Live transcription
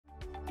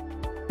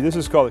This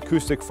is called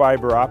acoustic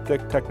fiber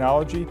optic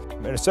technology.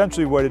 And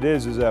essentially what it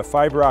is a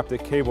fiber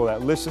optic cable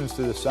that listens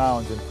to the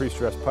sounds in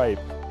pre-stressed pipe.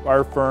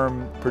 Our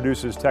firm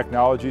produces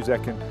technologies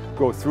that can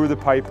go through the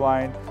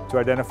pipeline to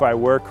identify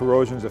where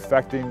corrosion is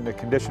affecting the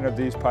condition of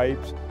these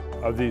pipes,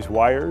 of these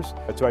wires,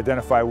 to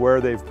identify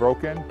where they've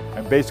broken,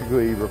 and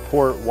basically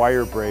report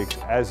wire breaks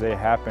as they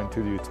happen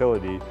to the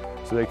utility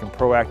so they can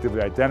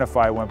proactively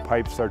identify when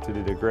pipes start to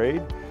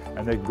degrade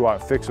and they can go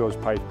out and fix those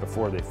pipes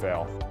before they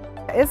fail.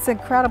 It's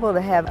incredible to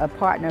have a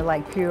partner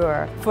like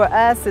Pure. For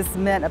us, it's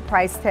meant a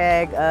price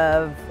tag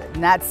of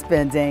not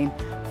spending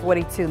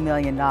 $42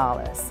 million.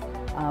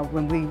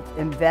 When we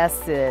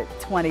invested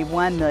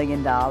 $21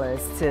 million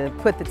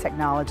to put the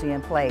technology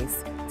in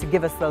place to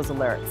give us those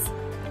alerts.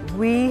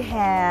 We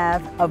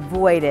have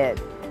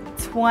avoided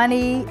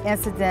 20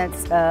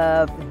 incidents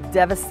of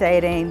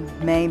devastating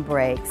main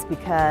breaks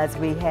because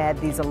we had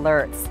these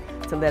alerts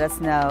to let us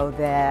know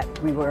that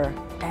we were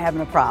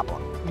having a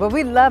problem. But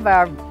we love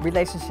our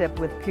relationship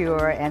with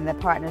Pure and the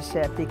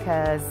partnership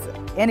because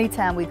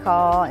anytime we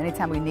call,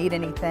 anytime we need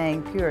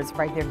anything, Pure is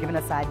right there giving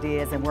us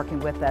ideas and working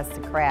with us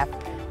to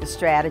craft the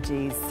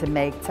strategies to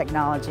make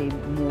technology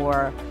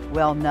more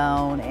well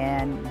known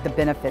and the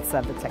benefits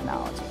of the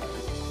technology.